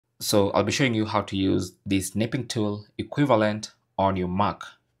So I'll be showing you how to use the snipping tool equivalent on your Mac,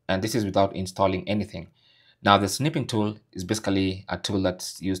 and this is without installing anything. Now the snipping tool is basically a tool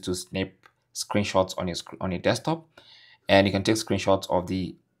that's used to snip screenshots on your desktop, and you can take screenshots of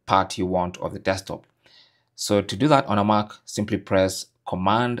the part you want of the desktop. So to do that on a Mac, simply press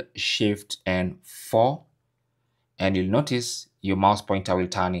Command Shift and 4, and you'll notice your mouse pointer will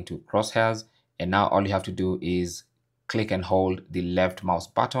turn into crosshairs, and now all you have to do is click and hold the left mouse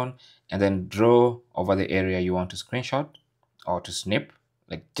button and then draw over the area you want to screenshot or to snip,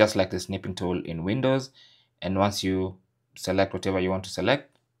 like just like the snipping tool in Windows. And once you select whatever you want to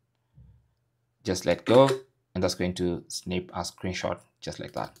select, just let go, and that's going to snip a screenshot just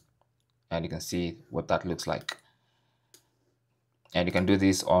like that. And you can see what that looks like. And you can do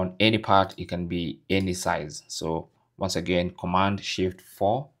this on any part. It can be any size. So once again, Command Shift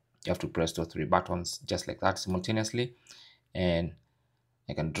 4, you have to press those 3 buttons just like that simultaneously, and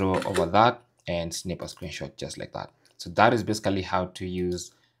I can draw over that and snip a screenshot just like that. So that is basically how to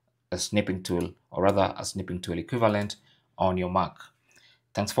use a snipping tool, or rather a snipping tool equivalent, on your Mac.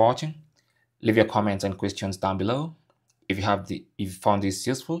 Thanks for watching. Leave your comments and questions down below. If you found this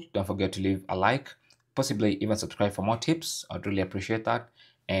useful, don't forget to leave a like, possibly even subscribe for more tips. I'd really appreciate that,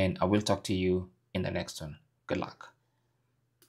 and I will talk to you in the next one. Good luck.